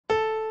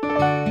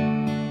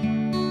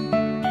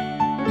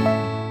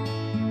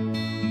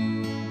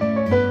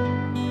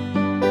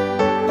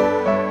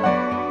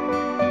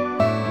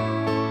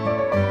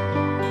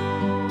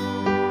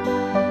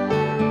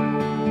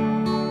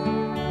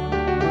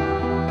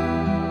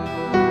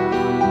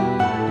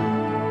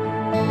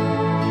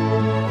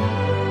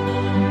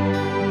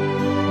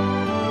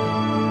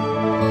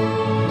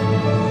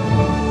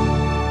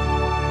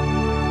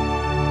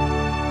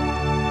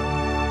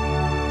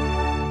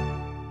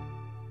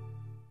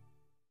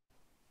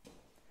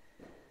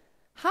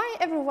Hi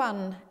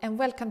everyone and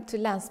welcome to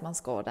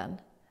Länsmansgården.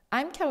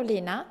 I'm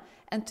Karolina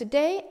and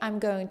today I'm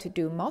going to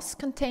do moss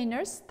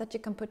containers that you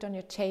can put on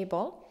your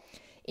table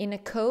in a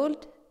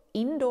cold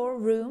indoor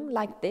room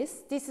like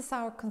this. This is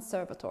our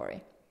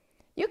conservatory.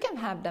 You can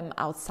have them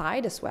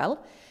outside as well,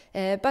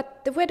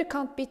 but the weather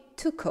can't be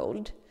too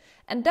cold.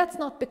 And that's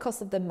not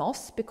because of the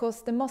moss,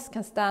 because the moss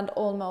can stand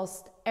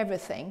almost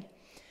everything.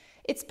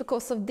 It's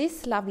because of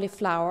this lovely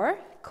flower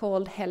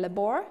called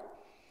Hellebore.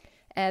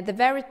 The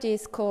variety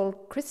is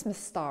called Christmas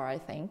star, I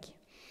think.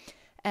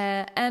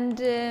 I'm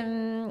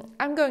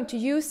going to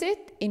use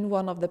it in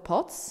one of the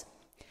pots,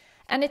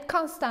 and it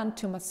can't stand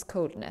too much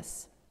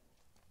coldness.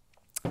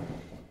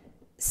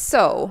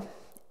 So,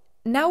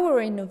 now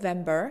we're in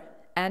November,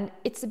 and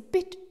it's a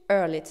bit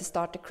early to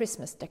start the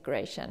Christmas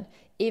decoration,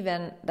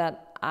 even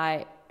that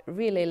I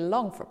really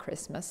long for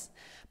Christmas.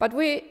 But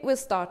we will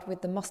start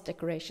with the moss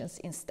decorations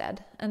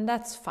instead, and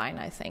that's fine,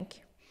 I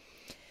think.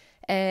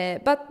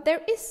 But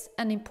there is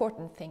an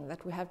important thing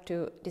that we have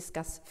to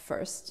discuss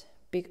first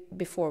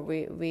before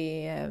we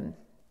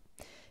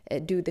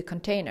do the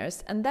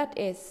containers, and that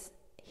is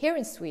here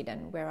in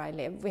Sweden where I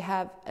live we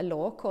have a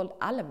law called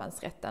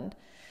Länsmansgården,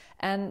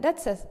 and that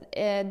says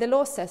the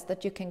law says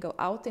that you can go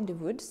out in the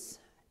woods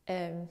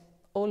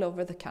all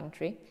over the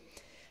country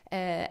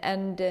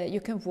and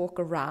you can walk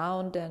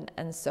around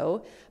and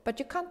so, but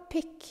you can't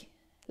pick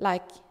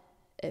like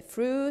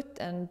fruit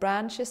and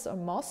branches or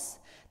moss.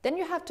 Then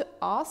you have to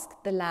ask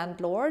the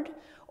landlord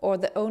or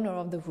the owner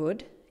of the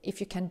wood if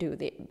you can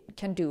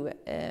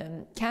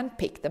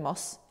pick the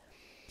moss,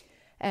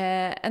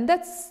 and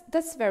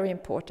that's very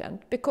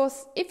important,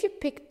 because if you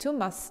pick too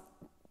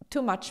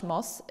much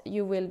moss,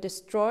 you will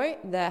destroy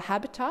the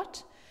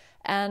habitat,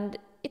 and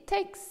it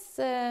takes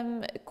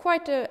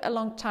quite a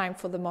long time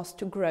for the moss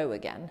to grow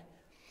again.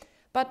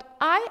 But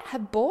I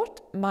have bought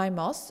my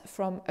moss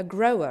from a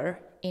grower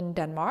in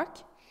Denmark,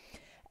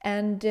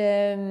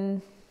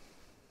 and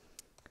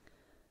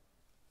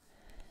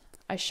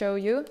I show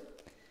you.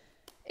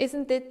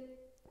 Isn't it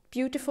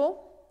beautiful?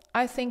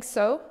 I think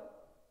so.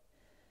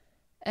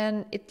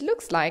 And it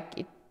looks like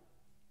it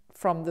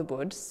from the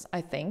woods,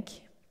 I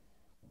think.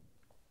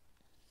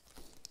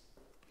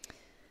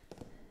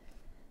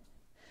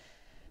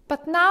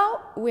 But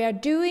now we are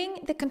doing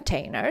the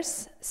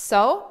containers,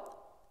 so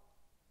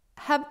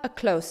have a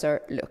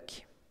closer look.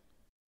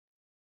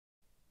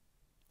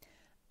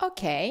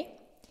 Okay,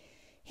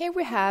 here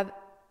we have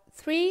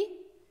 3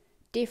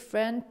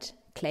 different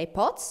clay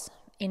pots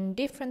in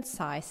different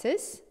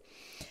sizes,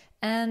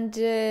 and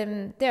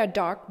they are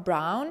dark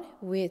brown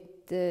with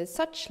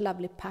such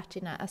lovely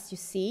patina as you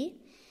see.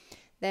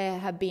 They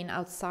have been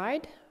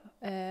outside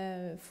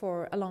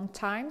for a long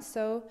time,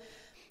 so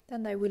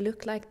then they will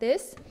look like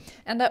this.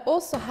 And I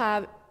also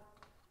have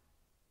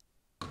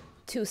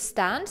 2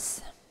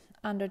 stands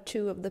under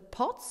 2 of the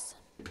pots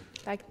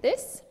like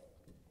this.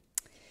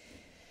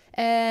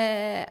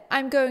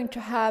 I'm going to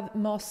have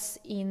moss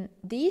in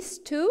these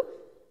 2,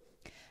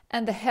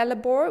 and the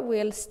hellebore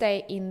will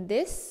stay in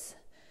this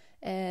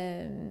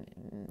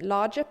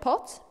larger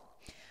pot.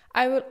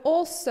 I will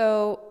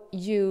also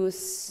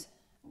use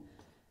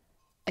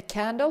a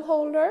candle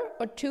holder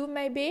or 2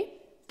 maybe,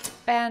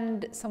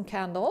 and some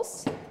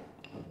candles,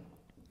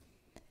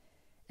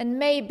 and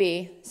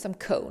maybe some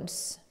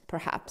cones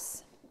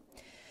perhaps.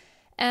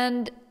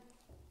 And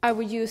I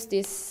will use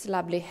this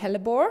lovely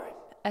hellebore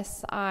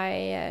as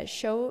I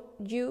showed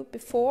you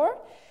before,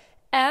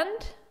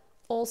 and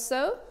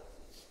also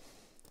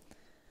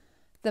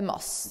the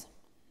moss.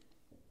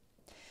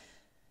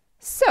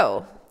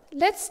 So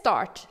let's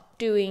start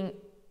doing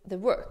the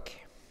work.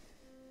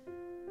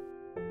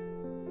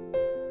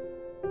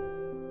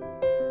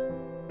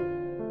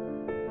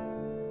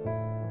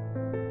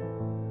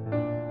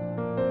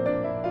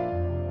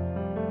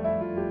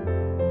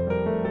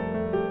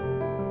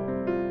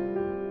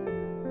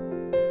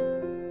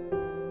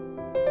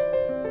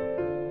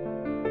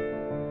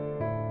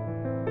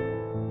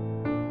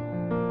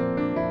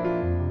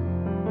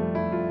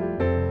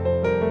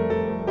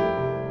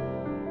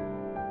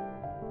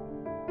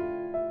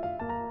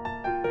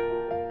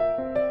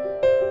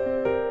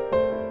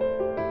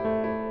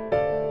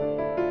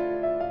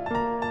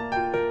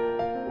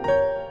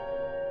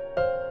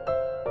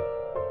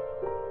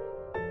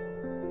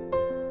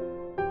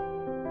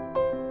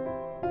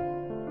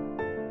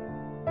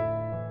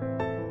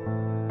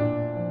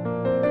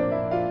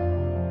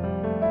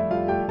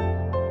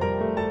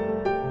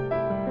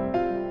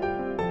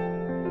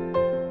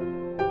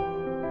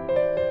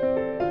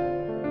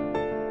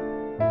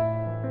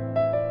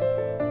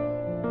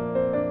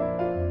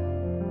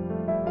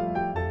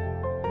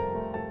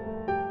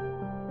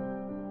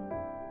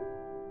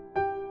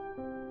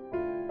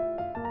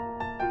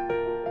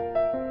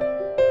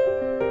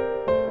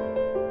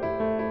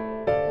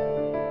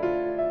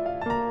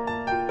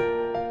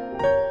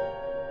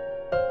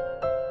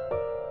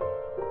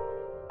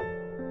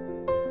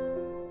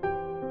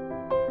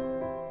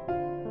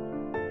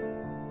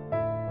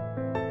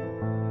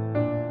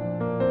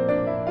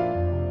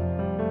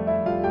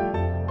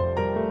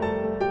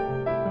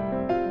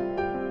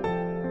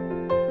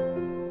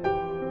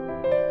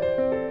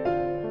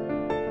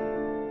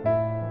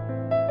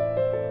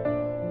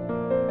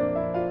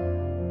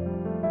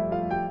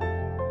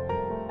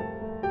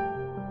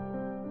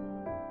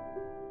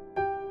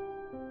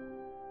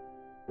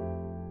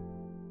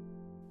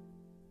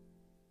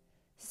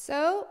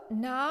 So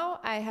now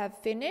I have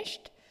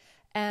finished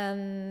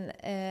and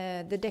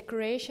the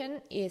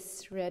decoration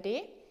is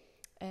ready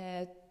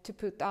to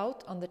put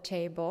out on the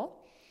table.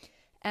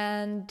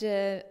 And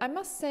I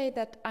must say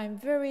that I'm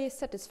very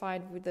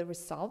satisfied with the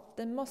result.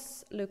 The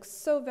moss looks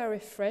so very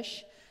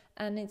fresh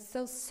and it's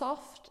so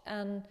soft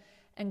and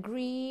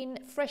green,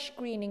 fresh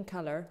green in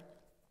color.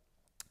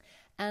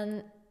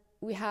 And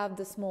we have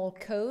the small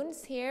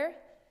cones here,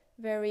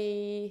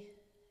 very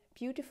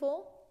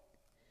beautiful.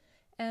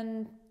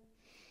 And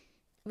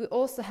we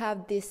also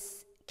have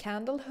these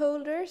candle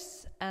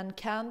holders and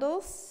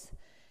candles.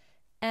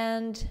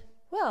 And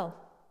well,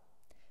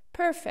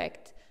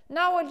 perfect.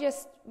 Now we'll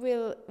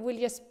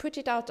just put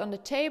it out on the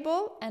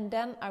table, and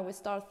then I will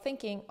start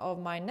thinking of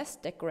my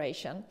nest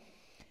decoration.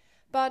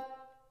 But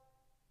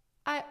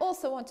I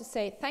also want to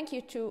say thank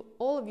you to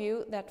all of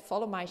you that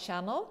follow my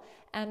channel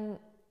and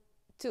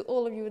to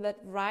all of you that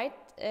write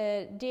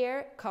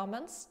dear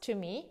comments to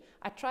me.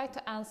 I try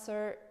to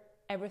answer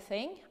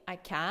everything I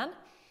can.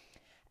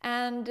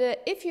 And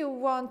if you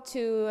want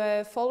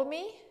to follow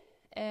me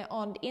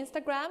on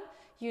Instagram,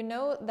 you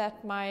know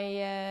that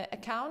my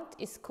account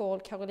is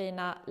called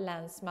Karolina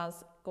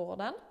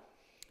Länsmansgården,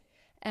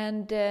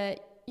 and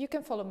you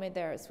can follow me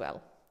there as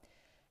well.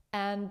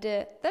 And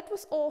that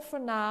was all for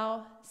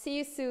now. See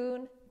you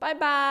soon. Bye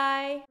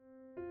bye.